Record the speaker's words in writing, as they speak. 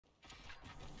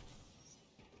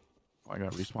I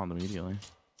got respawned immediately.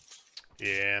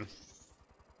 Yeah.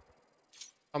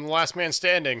 I'm the last man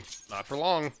standing. Not for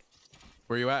long.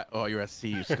 Where you at? Oh, you're at C,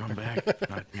 you scumbag.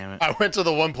 God damn it. I went to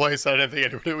the one place I didn't think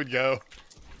anybody would go.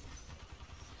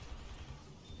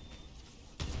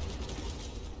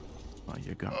 Oh,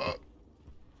 you got me.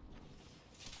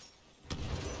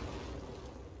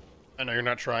 I know you're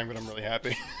not trying, but I'm really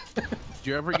happy. Do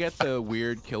you ever get the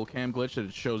weird kill cam glitch that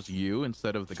it shows you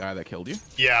instead of the guy that killed you?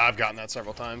 Yeah, I've gotten that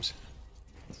several times.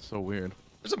 It's so weird.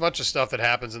 There's a bunch of stuff that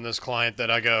happens in this client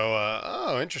that I go,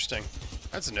 oh, interesting.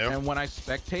 That's new. And when I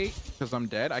spectate, because I'm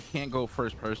dead, I can't go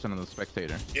first person on the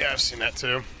spectator. Yeah, I've seen that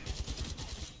too.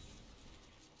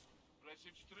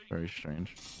 Very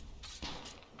strange.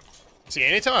 See,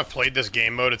 anytime I've played this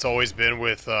game mode, it's always been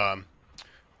with,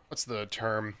 what's the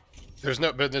term? There's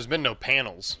been no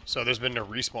panels, so there's been no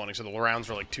respawning, so the rounds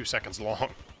are like 2 seconds long.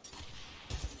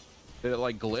 Did it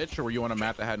like glitch, or were you on a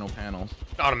map that had no panels?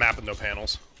 On a map with no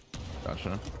panels.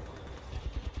 Gotcha.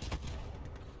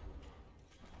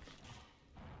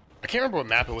 I can't remember what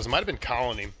map it was. It might have been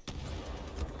Colony.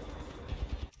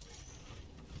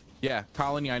 Yeah,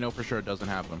 Colony, I know for sure it doesn't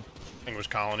have them. I think it was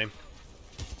Colony.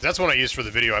 That's what I used for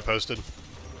the video I posted.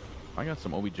 I got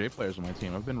some OBJ players on my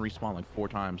team. I've been respawned like 4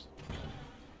 times.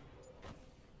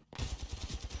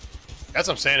 That's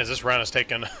what I'm saying, is this round has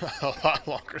taken a lot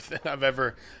longer than I've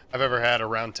ever had a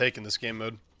round take in this game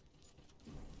mode.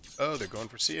 Oh, they're going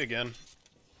for C again.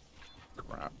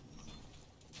 Crap.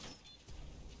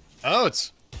 Oh,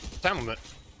 it's time limit.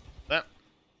 That.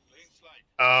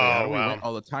 Oh, yeah, wow.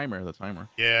 Oh, the timer.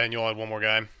 Yeah, and you'll add one more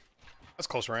guy. That's a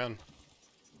close round.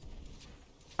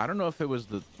 I don't know if it was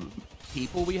the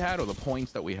people we had or the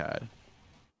points that we had.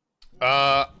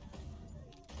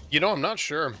 You know, I'm not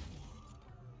sure.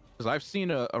 Because I've seen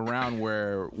a round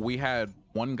where we had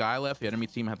 1 guy left, the enemy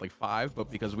team had like 5, but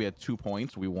because we had 2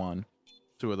 points, we won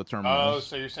 2 of the terminals. Oh,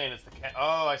 so you're saying it's the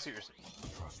oh, I see what you're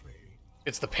saying. Trust me.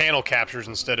 It's the panel captures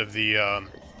instead of the,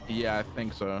 Yeah, I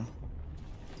think so.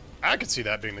 I could see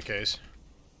that being the case.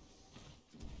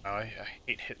 Oh, I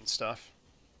hate hitting stuff.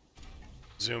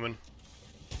 Zooming.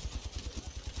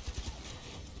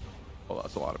 Oh,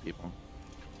 that's a lot of people.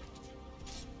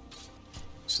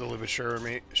 Slowly but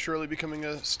surely becoming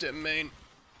a stim main.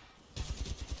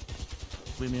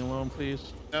 Leave me alone,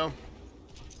 please. No.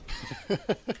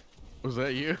 Was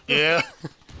that you? Yeah.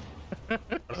 Did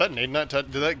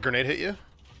that grenade hit you?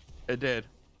 It did.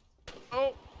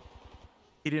 Oh!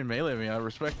 He didn't melee me, I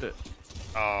respect it.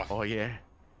 Oh, yeah.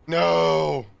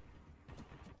 No!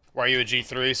 Why are you a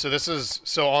G3?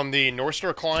 So on the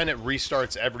Northstar client, it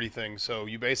restarts everything. So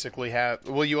you basically have,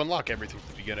 well, you unlock everything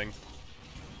from the beginning.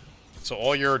 So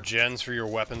all your gens for your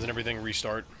weapons and everything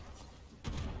restart.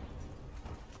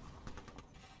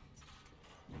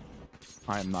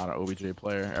 I am not an OBJ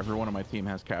player. Everyone on my team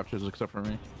has captures except for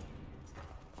me.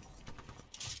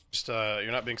 Just,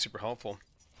 you're not being super helpful.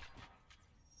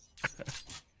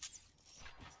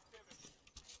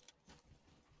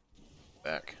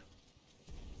 Back.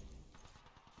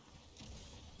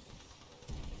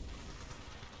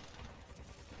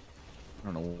 I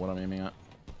don't know what I'm aiming at.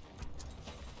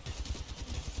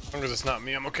 As long as it's not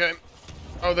me, I'm okay.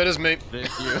 Oh, that is me. It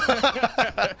is you.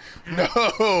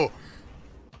 No!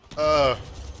 Oh,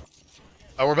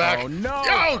 we're back. Oh, no!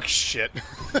 Oh, shit.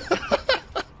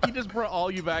 He just brought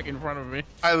all you back in front of me.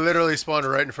 I literally spawned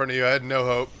right in front of you. I had no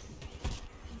hope.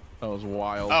 That was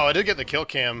wild. Oh, I did get the kill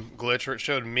cam glitch where it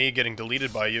showed me getting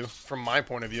deleted by you, from my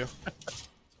point of view.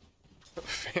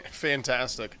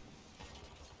 Fantastic.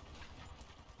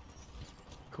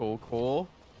 Cool, cool.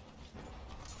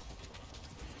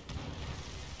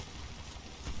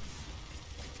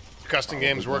 Custom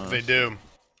games work, they do.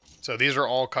 So these are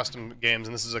all custom games,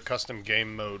 and this is a custom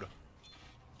game mode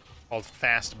called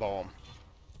Fastball.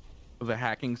 The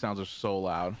hacking sounds are so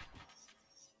loud.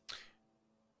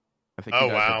 I think Oh,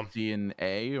 you guys wow. have D and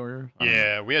A, or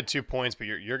Yeah, we had 2 points, but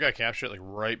your guy captured it like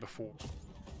right before,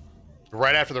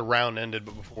 right after the round ended,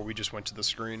 but before we just went to the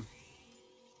screen.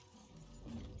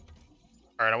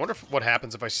 All right, I wonder what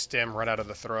happens if I stem right out of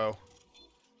the throw.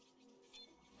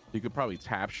 You could probably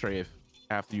tap strafe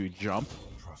after you jump.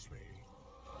 Trust me.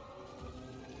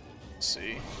 Let's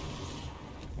see.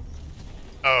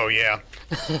 Oh yeah.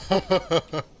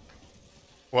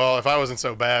 Well, if I wasn't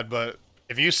so bad, but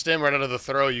if you stem right out of the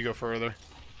throw, you go further.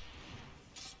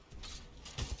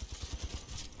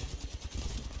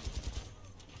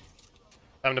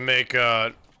 Time to make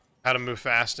how to move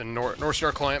fast in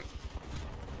Northstar client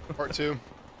part 2.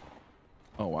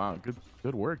 Oh wow,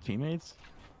 good work, teammates.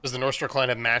 Does the Northstar client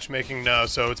have matchmaking? No,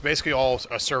 so it's basically all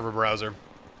a server browser.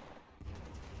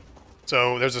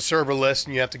 So there's a server list,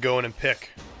 and you have to go in and pick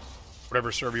whatever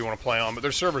server you want to play on. But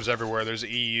there's servers everywhere. There's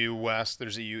EU West,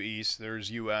 there's EU East, there's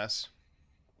US.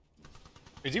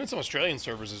 There's even some Australian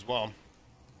servers as well.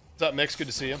 What's up, Mix? Good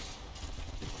to see you.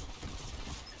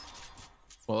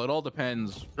 Well, it all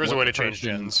depends. There's a way to change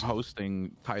gens.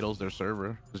 Hosting titles their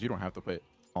server, because you don't have to pay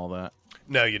all that.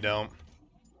 No, you don't.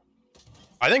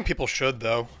 I think people should,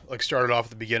 though. Like, start it off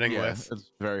at the beginning with...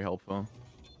 it's very helpful.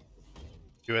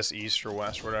 US East or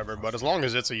West, or whatever. But as long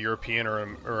as it's a European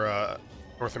or a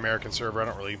North American server, I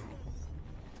don't really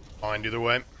mind either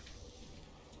way.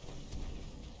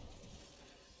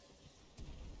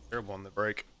 Terrible on the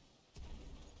break.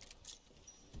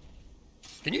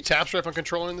 Can you tap strafe on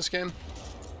controller in this game?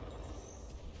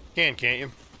 Can't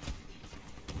you?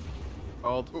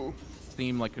 Called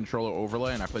Steam like controller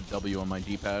overlay, and I put W on my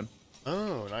D-pad.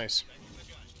 Oh, nice.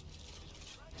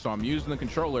 So I'm using the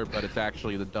controller, but it's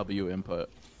actually the W input.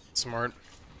 Smart.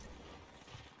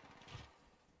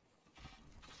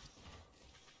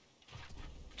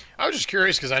 I was just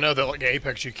curious because I know that like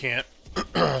Apex you can't,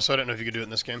 so I don't know if you could do it in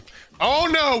this game. Oh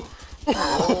no!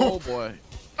 Oh boy!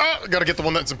 Gotta get the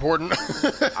one that's important.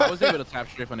 I was able to tap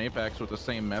strafe on Apex with the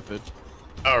same method.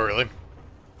 Oh really?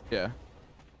 Yeah.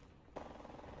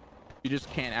 You just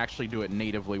can't actually do it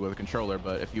natively with a controller,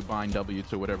 but if you bind W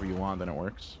to whatever you want, then it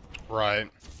works. Right.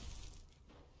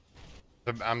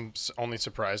 I'm only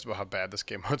surprised about how bad this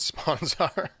game mode spawns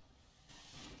are.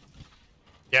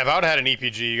 Yeah, if I would have had an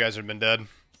EPG, you guys would have been dead.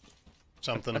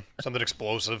 Something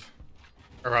explosive.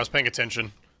 Or if I was paying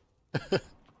attention.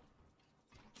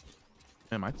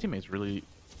 Man, my teammates really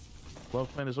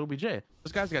love playing this OBJ.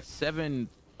 This guy's got 7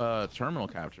 terminal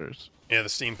captures. Yeah, the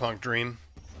steampunk dream.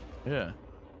 Yeah.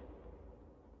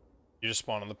 You just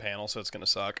spawn on the panel, so it's gonna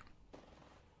suck.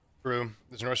 True.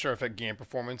 Does Northstar affect game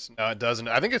performance? No, it doesn't.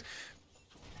 I think it's...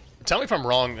 Tell me if I'm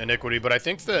wrong, Iniquity, but I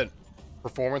think that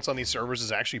performance on these servers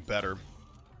is actually better.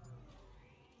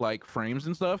 Like frames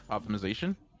and stuff?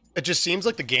 Optimization? It just seems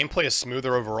like the gameplay is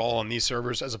smoother overall on these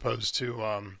servers as opposed to,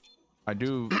 I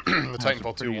do the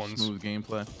Titanfall 2 ones. Smooth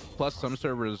gameplay. Plus, some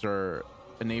servers are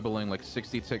enabling like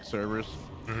 60-tick servers.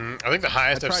 I think the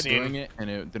highest I've tried seen... doing it, and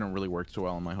it didn't really work too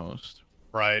well on my host.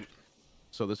 Right.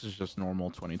 So this is just normal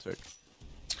 20-tick.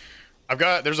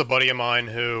 There's a buddy of mine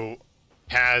who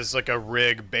has like a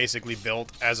rig basically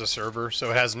built as a server,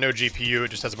 so it has no GPU,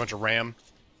 it just has a bunch of RAM.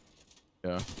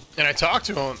 Yeah. And I talked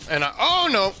to him, and oh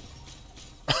no!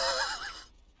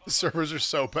 The servers are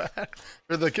so bad.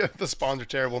 The spawns are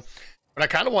terrible. But I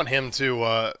kind of want him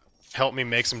to help me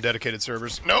make some dedicated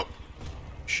servers. Nope.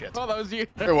 Shit. Oh, that was you.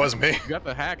 It was me. You got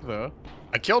the hack, though.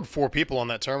 I killed 4 people on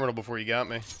that terminal before you got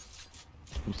me.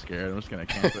 I'm scared. I'm just gonna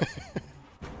camp it.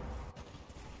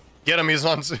 Get him. He's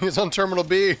on terminal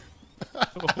B.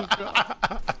 Oh,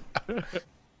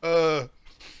 God.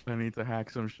 I need to hack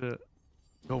some shit.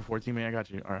 Go for it, teammate. I got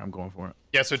you. All right, I'm going for it.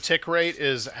 Yeah, so tick rate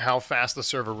is how fast the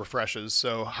server refreshes.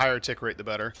 So higher tick rate, the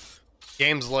better.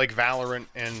 Games like Valorant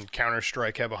and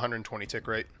Counter-Strike have 120 tick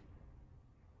rate.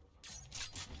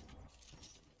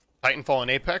 Titanfall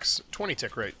and Apex, 20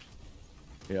 tick rate.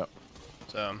 Yep.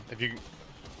 So if you...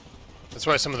 That's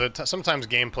why some of the... sometimes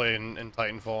gameplay in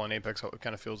Titanfall and Apex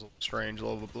kind of feels a little strange, a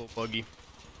little buggy.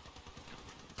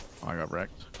 Oh, I got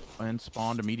wrecked. And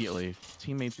spawned immediately.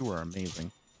 Teammates, you were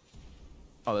amazing.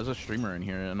 Oh, there's a streamer in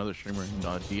here. Another streamer.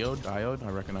 Diode? I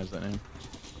recognize that name.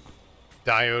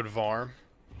 Diode Var.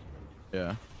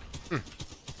 Yeah.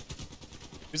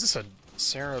 Is this a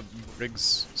Sarah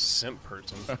Briggs simp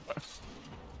person?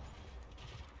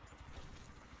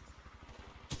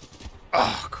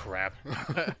 Oh, crap.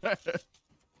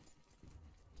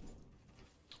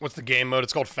 What's the game mode?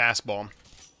 It's called Fastball.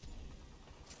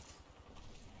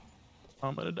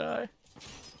 I'm gonna die.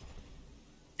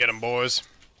 Get him, boys.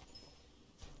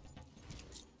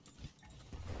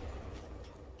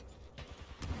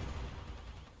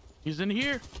 He's in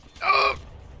here. Oh!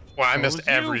 Well, I missed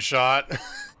every shot.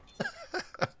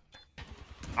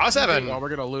 I was having... Well, we're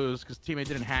gonna lose because teammate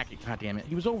didn't hack it. God damn it.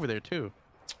 He was over there, too.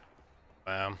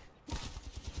 Wow.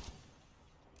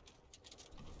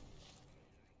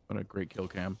 What a great kill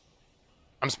cam.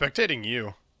 I'm spectating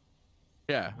you.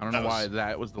 Yeah, I don't know why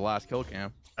that was the last kill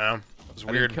cam. Oh, it was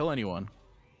I weird. didn't kill anyone.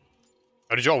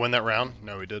 Oh, did y'all win that round?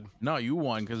 No, we did. No, you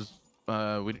won because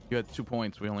you had 2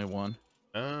 points. We only won.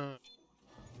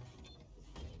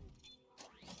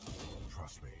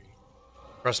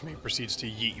 Trust me, proceeds to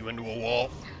yeet you into a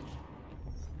wall.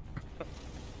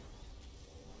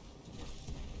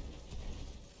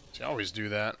 See, I always do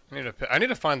that. I need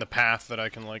to find the path that I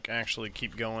can like actually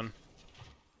keep going.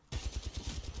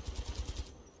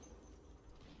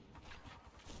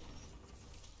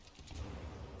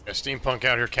 Yeah, Steampunk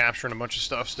out here capturing a bunch of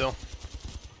stuff still.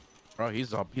 Bro,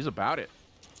 he's about it.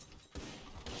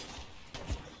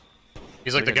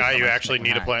 He's like the guy you actually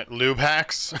need to plant. Lube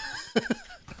hacks.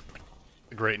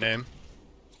 A great name.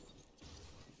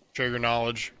 Share your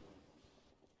knowledge.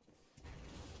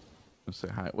 Let's say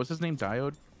hi. What's his name?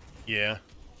 Diode? Yeah.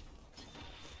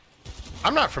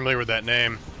 I'm not familiar with that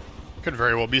name. Could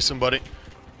very well be somebody.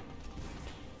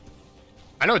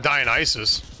 I know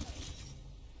Dionysus.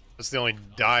 That's the only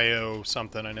Dio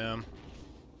something I know.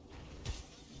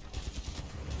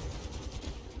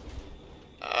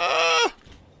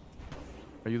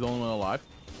 Are you the only one alive?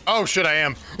 Oh shit, I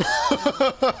am.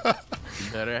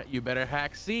 You better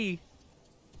hack C.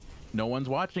 No one's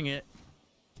watching it.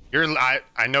 I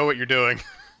know what you're doing.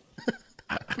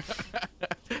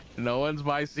 No one's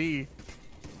by C.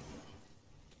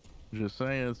 Just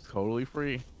saying, it's totally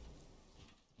free.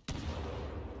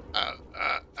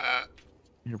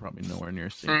 You're probably nowhere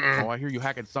near C. Oh, I hear you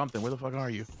hacking something. Where the fuck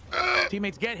are you?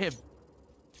 Teammates, get him.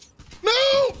 No!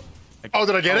 Oh,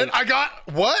 did I get it? I got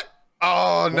what?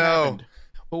 Oh what no. Happened?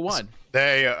 Who won?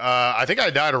 They I think I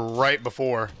died right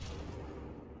before.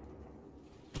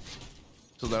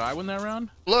 So did I win that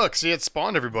round? Look, see, it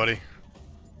spawned everybody.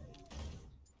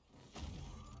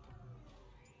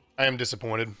 I am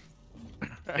disappointed.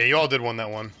 Yeah, you all did win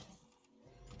that one.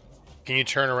 Can you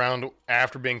turn around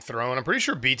after being thrown? I'm pretty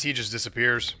sure BT just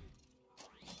disappears.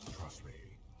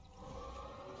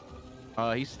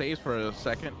 He stays for a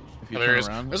second. If you Oh, there turn is.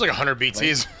 around. There's like 100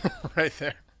 BTs right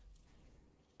there.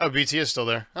 Oh, BT is still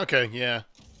there. Okay, yeah.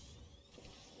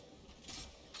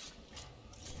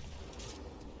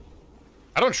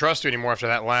 I don't trust you anymore after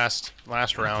that last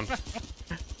round.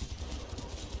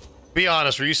 Be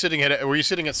honest, were you sitting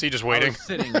at C just waiting? I was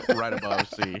sitting right above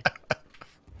C.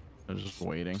 I was just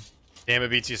waiting. Damn it,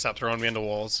 BT, stop throwing me into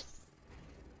walls.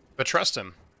 But trust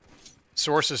him.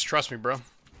 Sources, trust me, bro.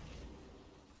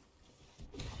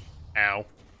 Ow.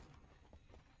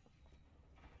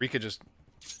 Rika just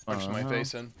punched my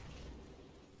face in.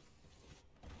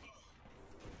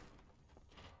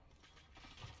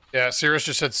 Yeah, Cirrus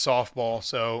just said softball,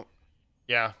 so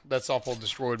yeah, that softball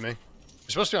destroyed me. You're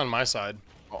supposed to be on my side.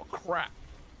 Oh crap.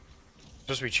 You're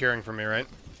supposed to be cheering for me, right?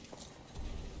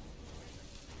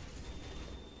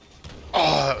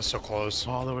 Oh, that was so close.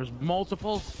 Oh, there was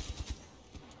multiples.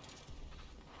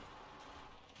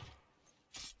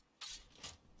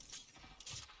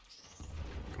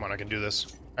 Come on, I can do this.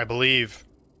 I believe.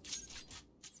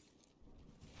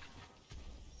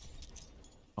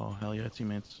 Oh hell yeah,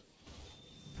 teammates.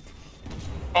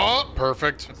 Oh,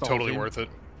 perfect. That's the Totally whole team. worth it.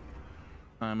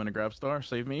 I'm gonna grab star.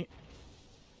 Save me.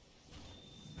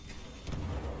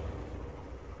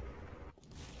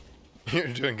 You're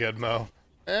doing good, Mo.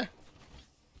 Eh.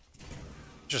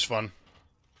 Just fun.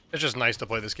 It's just nice to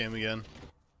play this game again.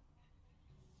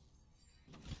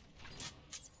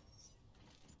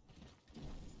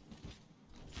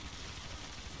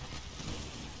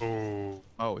 Ooh.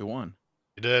 Oh, we won.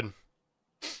 You did.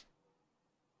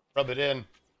 Rub it in.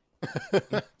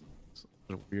 It's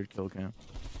a weird kill cam.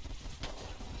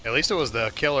 At least it was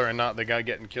the killer and not the guy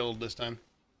getting killed this time.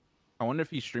 I wonder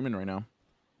if he's streaming right now.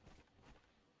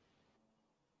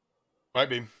 Might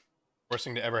be. Worst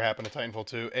thing to ever happen to Titanfall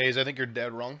 2. A's, I think you're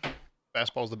dead wrong.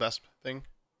 Fastball's the best thing.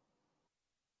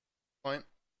 Point.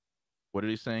 What are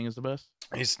he saying is the best?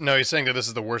 He's saying that this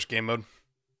is the worst game mode.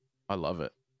 I love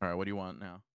it. All right, what do you want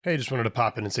now? Hey, just wanted to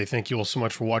pop in and say thank you all so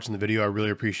much for watching the video. I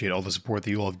really appreciate all the support that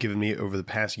you all have given me over the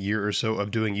past year or so of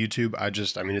doing YouTube.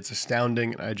 I mean, it's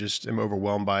astounding. I just am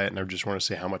overwhelmed by it, and I just want to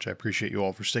say how much I appreciate you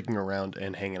all for sticking around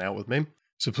and hanging out with me.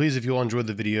 So please, if you all enjoyed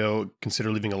the video,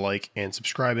 consider leaving a like and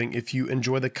subscribing. If you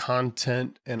enjoy the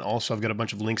content, and also I've got a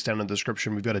bunch of links down in the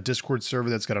description. We've got a Discord server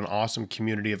that's got an awesome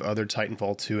community of other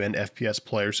Titanfall 2 and FPS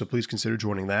players, so please consider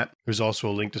joining that. There's also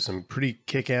a link to some pretty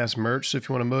kick-ass merch, so if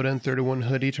you want a Mode N31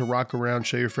 hoodie to rock around,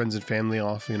 show your friends and family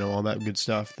off, you know, all that good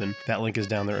stuff, then that link is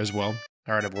down there as well.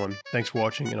 All right, everyone. Thanks for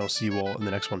watching, and I'll see you all in the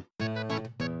next one.